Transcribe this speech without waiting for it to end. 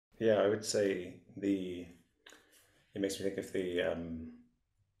Yeah, I would say it makes me think of the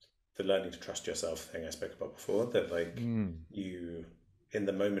learning to trust yourself thing I spoke about before. That like Mm. you in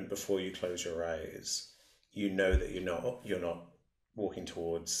the moment before you close your eyes, you know that you're not walking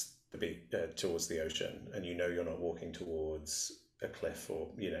towards the beach, towards the ocean, and you know you're not walking towards a cliff,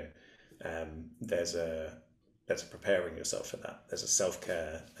 or there's a preparing yourself for that. There's a self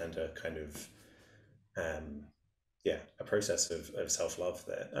care and a kind of um, yeah, a process of self love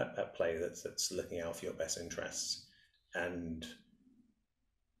there at play that's looking out for your best interests. And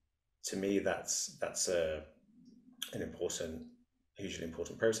to me, that's an important, hugely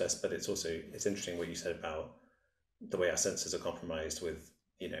important process. But it's interesting what you said about the way our senses are compromised with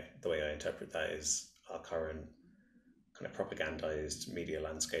the way I interpret that is our current kind of propagandized media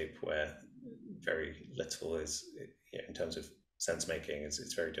landscape where very little is in terms of sense making.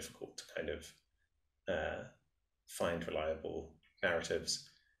 It's very difficult to kind of uh, find reliable narratives.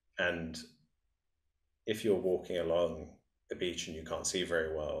 And if you're walking along the beach and you can't see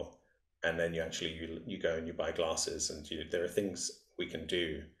very well, and then you go and you buy glasses, and there are things we can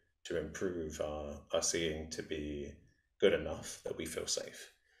do to improve our seeing to be good enough that we feel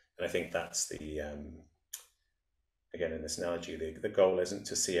safe. And I think that's again, in this analogy, the goal isn't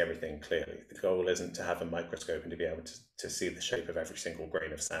to see everything clearly. The goal isn't to have a microscope and to be able to see the shape of every single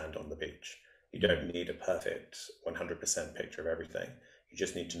grain of sand on the beach. You Mm. don't need a perfect 100% picture of everything. You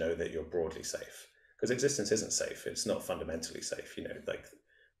just need to know that you're broadly safe. Because existence isn't safe. It's not fundamentally safe. Like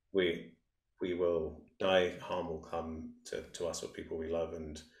we we will die, harm will come to us or people we love,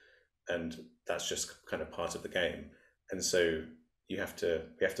 and that's just kind of part of the game. And so we have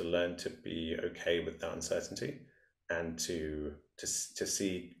to learn to be okay with that uncertainty, and to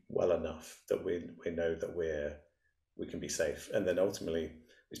see well enough that we know that we can be safe. And then ultimately,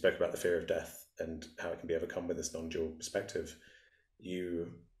 we spoke about the fear of death and how it can be overcome with this non-dual perspective.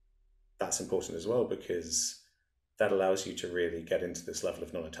 You That's important as well, because that allows you to really get into this level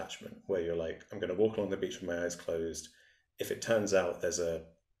of non-attachment where you're like, I'm going to walk along the beach with my eyes closed. If it turns out there's a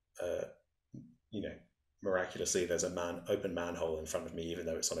you know, miraculously there's a open manhole in front of me, even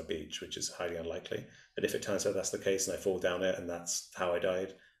though it's on a beach, which is highly unlikely. But if it turns out that's the case and I fall down it and that's how I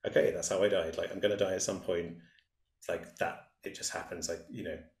died, okay, that's how I died. Like I'm gonna die at some point. Like that, it just happens. Like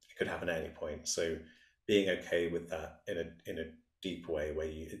it could happen at any point. So being okay with that in a deep way, where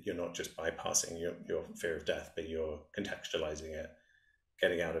you're not just bypassing your fear of death, but you're contextualizing it,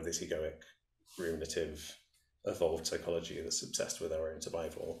 getting out of this egoic, ruminative, evolved psychology that's obsessed with our own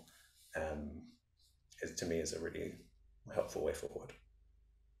survival. Um, to me is a really helpful way forward.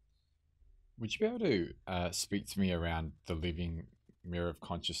 Would you be able to speak to me around the living mirror of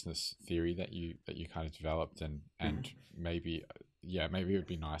consciousness theory that you kind of developed, and Mhm. maybe yeah, maybe it would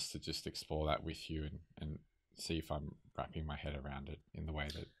be nice to just explore that with you and see if I'm wrapping my head around it in the way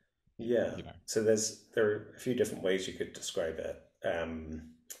that Yeah. you know. So there are a few different ways you could describe it.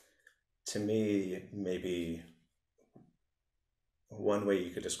 To me, maybe one way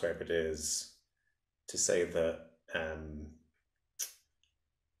you could describe it is to say that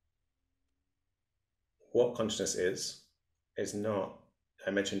what consciousness is not. I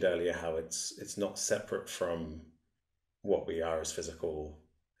mentioned earlier how it's not separate from what we are as physical,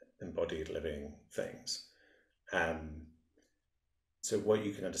 embodied, living things. Um, So what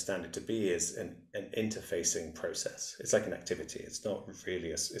you can understand it to be is an interfacing process. It's like an activity. It's not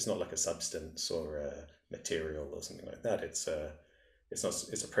really it's not like a substance or a material or something like that. It's a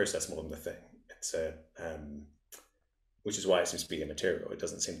process more than a thing. It's a which is why it seems to be immaterial. It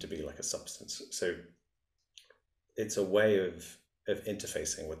doesn't seem to be like a substance. So it's a way of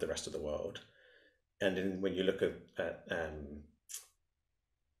interfacing with the rest of the world. And when you look at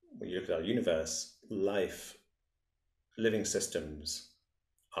when you look at our universe, living systems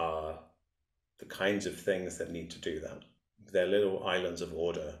are the kinds of things that need to do that. They're little islands of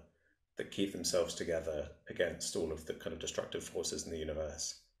order that keep themselves together against all of the kind of destructive forces in the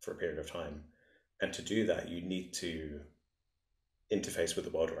universe for a period of time. And to do that, you need to interface with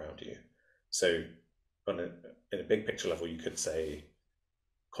the world around you. So, in a big picture level, you could say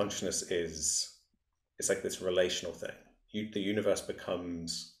consciousness is it's like this relational thing. The universe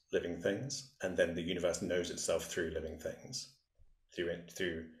becomes living things, and then the universe knows itself through living things,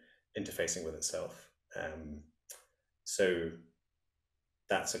 through interfacing with itself. So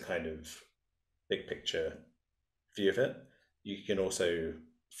that's a kind of big picture view of it. You can also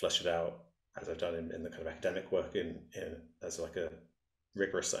flesh it out, as I've done in the kind of academic work, in as like a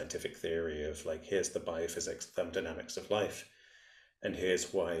rigorous scientific theory of like, here's the biophysics, thermodynamics of life, and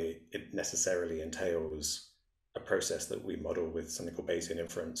here's why it necessarily entails a process that we model with something called Bayesian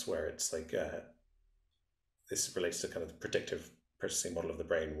inference, where it's like this relates to kind of predictive processing model of the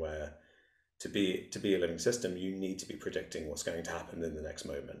brain where to be a living system, you need to be predicting what's going to happen in the next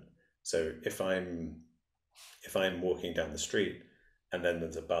moment. So if I'm walking down the street and then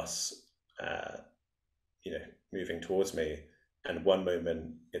there's a bus, uh, moving towards me, and one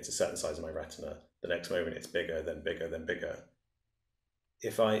moment it's a certain size of my retina, the next moment it's bigger, then bigger, then bigger.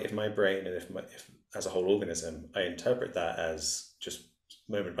 If my brain and if as a whole organism, I interpret that as just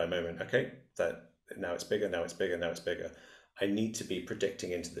moment by moment. Okay, that now it's bigger, now it's bigger, now it's bigger. I need to be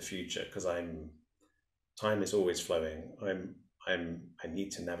predicting into the future because time is always flowing. I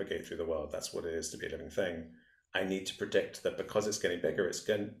need to navigate through the world. That's what it is to be a living thing. I need to predict that because it's getting bigger, it's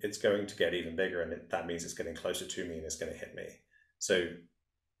going to get even bigger, and that means it's getting closer to me and it's going to hit me. So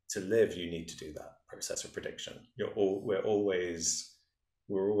to live, you need to do that process of prediction. We're always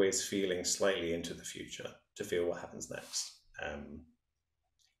feeling slightly into the future to feel what happens next,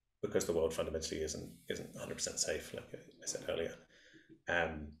 because the world fundamentally isn't 100% safe, like I said earlier.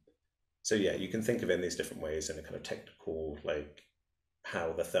 Um, so yeah, you can think of it in these different ways in a kind of technical, like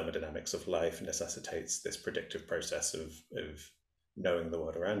how the thermodynamics of life necessitates this predictive process of knowing the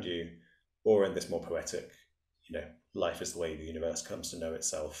world around you, or in this more poetic, life is the way the universe comes to know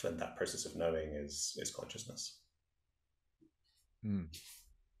itself, and that process of knowing is consciousness. Mm.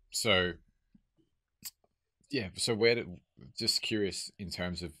 So yeah, so where did, just curious in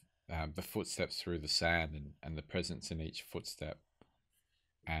terms of the footsteps through the sand and the presence in each footstep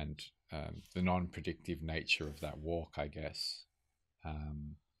and the non-predictive nature of that walk, I guess,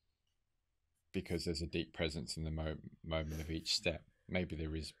 um, because there's a deep presence in the moment of each step. Maybe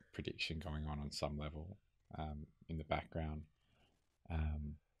there is prediction going on some level in the background.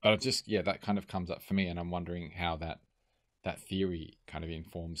 But just that kind of comes up for me, and I'm wondering how that theory kind of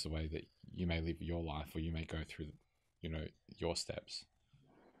informs the way that you may live your life or you may go through, your steps.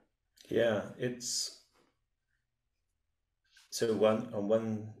 Yeah, it's so on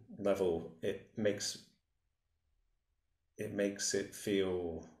one level, it makes it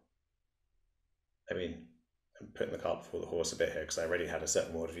feel. I mean, I'm putting the cart before the horse a bit here because I already had a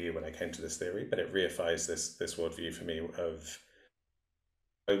certain worldview when I came to this theory, but it reifies this worldview for me of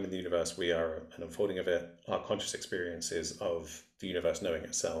home in the universe. We are an unfolding of it. Our conscious experiences of the universe knowing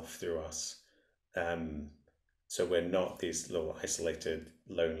itself through us. Um, so we're not these little isolated,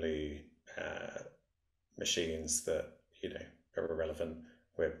 lonely machines that are irrelevant.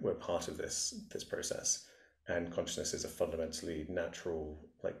 We're part of this process, and consciousness is a fundamentally natural,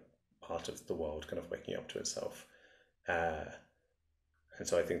 like, part of the world, kind of waking up to itself. Uh, and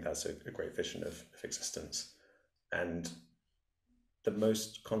so I think that's a great vision of existence. And the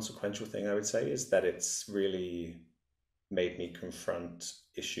most consequential thing I would say is that it's really made me confront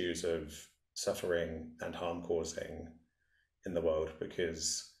issues of suffering and harm causing in the world,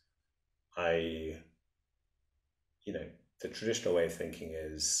 because I, you know, the traditional way of thinking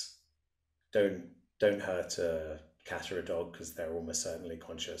is don't don't hurt a cat or a dog because they're almost certainly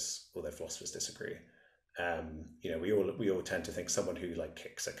conscious, although philosophers disagree. We all tend to think someone who like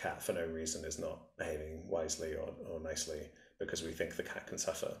kicks a cat for no reason is not behaving wisely or nicely because we think the cat can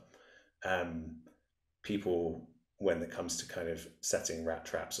suffer. Um, People, when it comes to kind of setting rat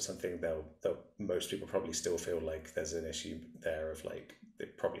traps or something, they'll most people probably still feel like there's an issue there of like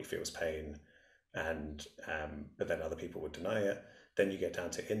it probably feels pain, and but then other people would deny it. Then you get down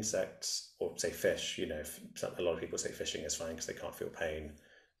to insects or say fish. A lot of people say fishing is fine because they can't feel pain,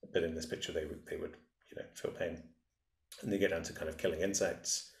 but in this picture they would feel pain. And you get down to kind of killing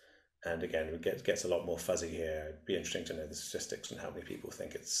insects, and again it gets a lot more fuzzy here. It'd be interesting to know the statistics and how many people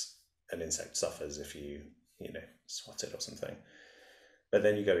think it's an insect suffers if you swat it or something. But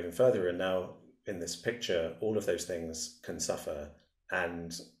then you go even further, and now in this picture, all of those things can suffer,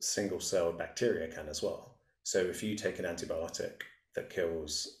 and single cell bacteria can as well. So if you take an antibiotic that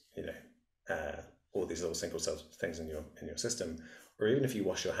kills, all these little single cell things in your system, or even if you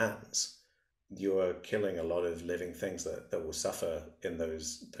wash your hands, you're killing a lot of living things that will suffer in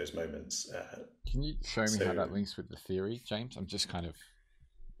those moments. Can you show me how So that links with the theory, James? I'm just kind of,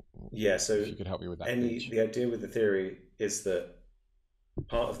 yeah, if so you could help me with that any bridge. the idea with the theory is that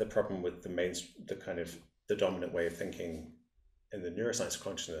part of the problem with the kind of the dominant way of thinking in the neuroscience of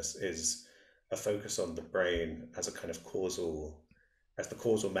consciousness is a focus on the brain as a kind of as the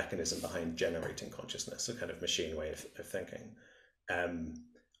causal mechanism behind generating consciousness, a kind of machine way of thinking. Um,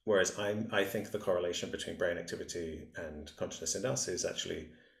 Whereas I think the correlation between brain activity and consciousness in us is actually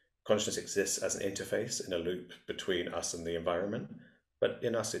consciousness exists as an interface in a loop between us and the environment. But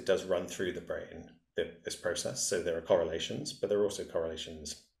in us, it does run through the brain, this process. So there are correlations, but there are also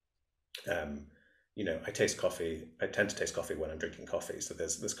correlations. Um, I taste coffee. I tend to taste coffee when I'm drinking coffee. So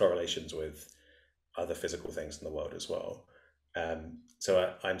there's correlations with other physical things in the world as well.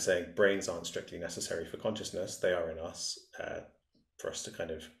 So I'm saying brains aren't strictly necessary for consciousness. They are in us, for us to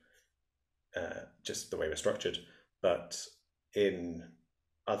kind of, just the way we're structured. But in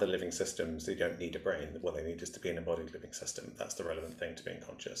other living systems, they don't need a brain. What they need is to be an embodied living system. That's the relevant thing to being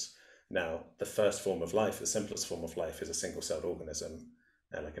conscious. Now, the first form of life, the simplest form of life, is a single-celled organism,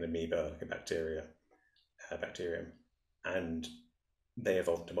 like an amoeba, like a bacterium, and they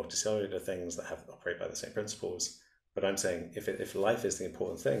evolved into multicellular things that have operate by the same principles. But I'm saying if life is the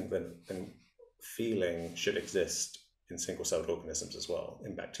important thing, then feeling should exist in single-celled organisms as well,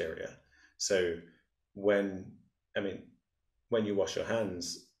 in bacteria. So when I mean when you wash your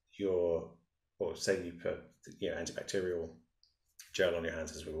hands, or say you put antibacterial gel on your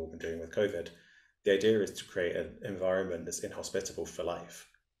hands, as we've all been doing with COVID, the idea is to create an environment that's inhospitable for life.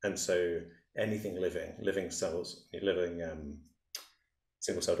 And so anything living cells, living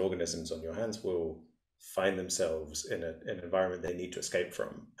single-celled organisms on your hands will find themselves in an environment they need to escape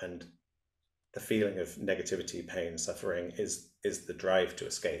from. And the feeling of negativity, pain, suffering is the drive to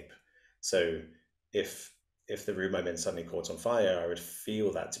escape. So if the room I'm in suddenly caught on fire, I would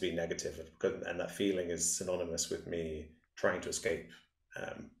feel that to be negative, and that feeling is synonymous with me trying to escape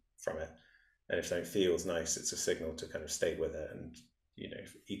from it. And if something feels nice, it's a signal to kind of stay with it. And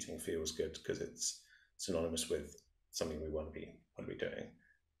if eating feels good because it's synonymous with something we want to be doing,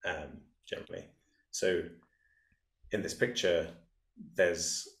 generally. So in this picture,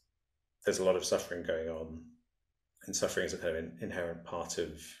 there's a lot of suffering going on, and suffering is a kind of inherent part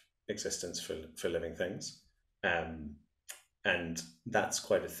of existence for living things. And that's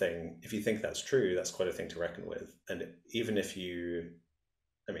quite a thing. If you think that's true, that's quite a thing to reckon with. And even if you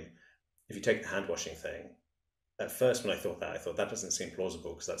take the hand washing thing, at first when I thought that doesn't seem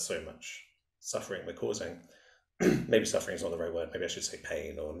plausible because that's so much suffering we're causing. Maybe suffering is not the right word. Maybe I should say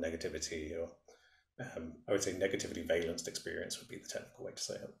pain or negativity, or I would say negativity valenced experience would be the technical way to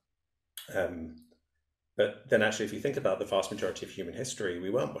say it. But then actually, if you think about the vast majority of human history, we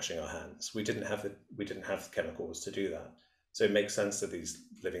weren't washing our hands. We didn't have the chemicals to do that. So it makes sense that these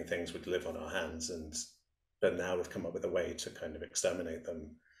living things would live on our hands, but now we've come up with a way to kind of exterminate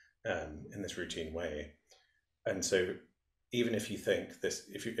them in this routine way. And so even if you think this,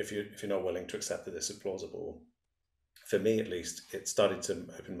 if you're not willing to accept that this is plausible, for me at least, it started to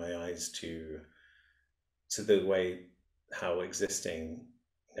open my eyes to the way how existing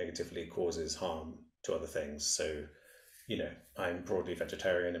negatively causes harm to other things. So, I'm broadly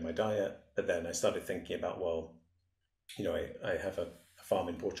vegetarian in my diet, but then I started thinking about, well, I have a farm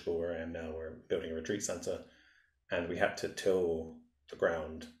in Portugal where I am now. We're building a retreat center, and we had to till the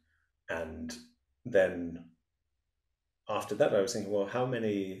ground. And then after that, I was thinking, well, how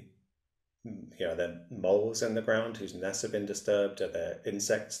many, are there moles in the ground whose nests have been disturbed? Are there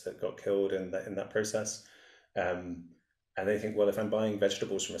insects that got killed in that process? And they think, well, if I'm buying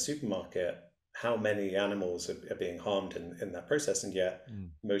vegetables from a supermarket, how many animals are being harmed in that process? And yet,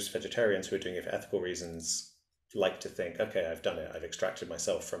 most vegetarians who are doing it for ethical reasons like to think, okay, I've done it. I've extracted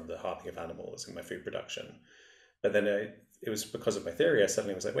myself from the harming of animals in my food production. But then it was because of my theory, I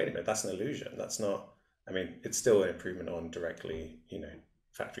suddenly was like, wait a minute, that's an illusion. That's not, it's still an improvement on directly,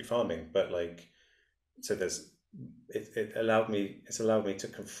 factory farming, but so it's allowed me to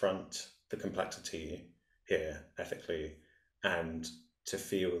confront the complexity here ethically, and to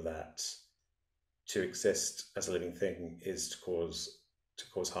feel that to exist as a living thing is to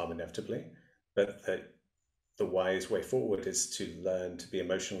cause harm inevitably, but that the wise way forward is to learn to be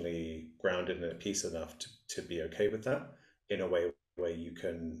emotionally grounded and at peace enough to be okay with that, in a way where you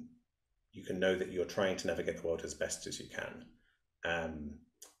can know that you're trying to navigate the world as best as you can.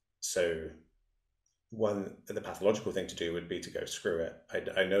 So the pathological thing to do would be to go, screw it.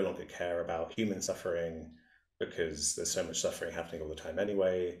 I no longer care about human suffering because there's so much suffering happening all the time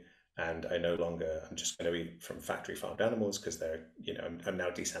anyway. And I'm just going to eat from factory farmed animals because they're, I'm now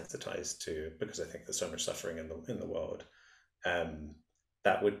desensitized to, because I think there's so much suffering in the world.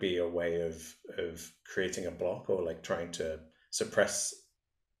 That would be a way of creating a block, or like trying to suppress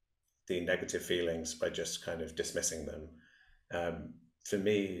the negative feelings by just kind of dismissing them. For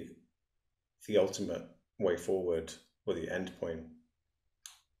me, the ultimate way forward, or the end point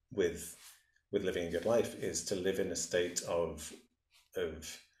with living a good life, is to live in a state of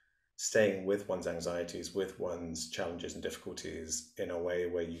staying with one's anxieties, with one's challenges and difficulties, in a way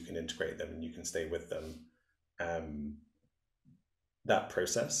where you can integrate them and you can stay with them. That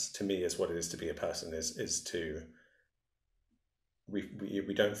process, to me, is what it is to be a person. Is to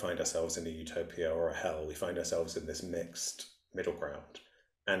we don't find ourselves in a utopia or a hell. We find ourselves in this mixed middle ground,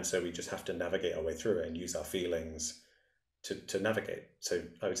 and so we just have to navigate our way through it and use our feelings to navigate. So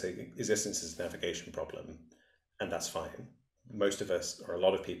I would say existence is a navigation problem, and that's fine. most of us, or a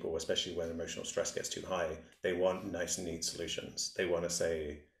lot of people, especially when emotional stress gets too high, they want nice and neat solutions. They want to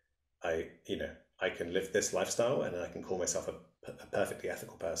say, I, you know, I can live this lifestyle and I can call myself a perfectly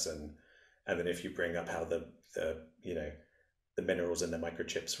ethical person. And then if you bring up how the you know, the minerals in the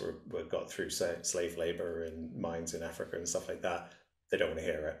microchips were got through slave labor in mines in Africa and stuff like that, they don't want to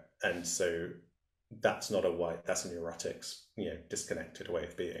hear it. And so that's not a white, that's a neurotics, disconnected way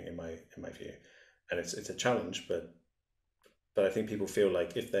of being in my view. And it's a challenge, but I think people feel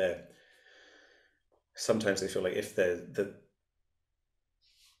like if they're sometimes they feel like if they're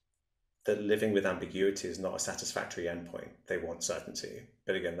the living with ambiguity is not a satisfactory endpoint. They want certainty.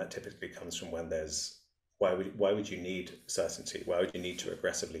 But again, that typically comes from when there's why would you need certainty? Why would you need to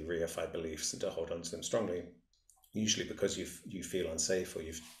aggressively reify beliefs and to hold on to them strongly? Usually because you feel unsafe or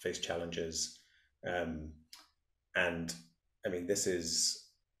you've faced challenges. Um, and I mean, this is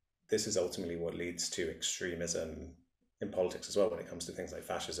ultimately what leads to extremism in politics as well when it comes to things like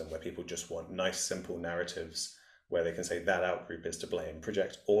fascism, where people just want nice, simple narratives where they can say that out group is to blame,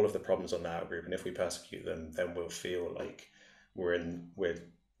 project all of the problems on that out group, and if we persecute them, then we'll feel like we're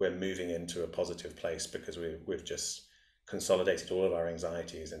moving into a positive place because we've just consolidated all of our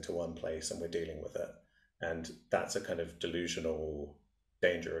anxieties into one place and we're dealing with it. And that's a kind of delusional,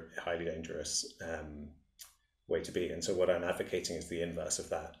 highly dangerous way to be. And so what I'm advocating is the inverse of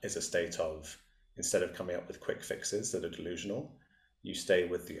that, is a state of, instead of coming up with quick fixes that are delusional, you stay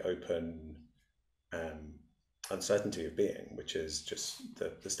with the open uncertainty of being, which is just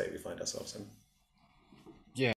the state we find ourselves in.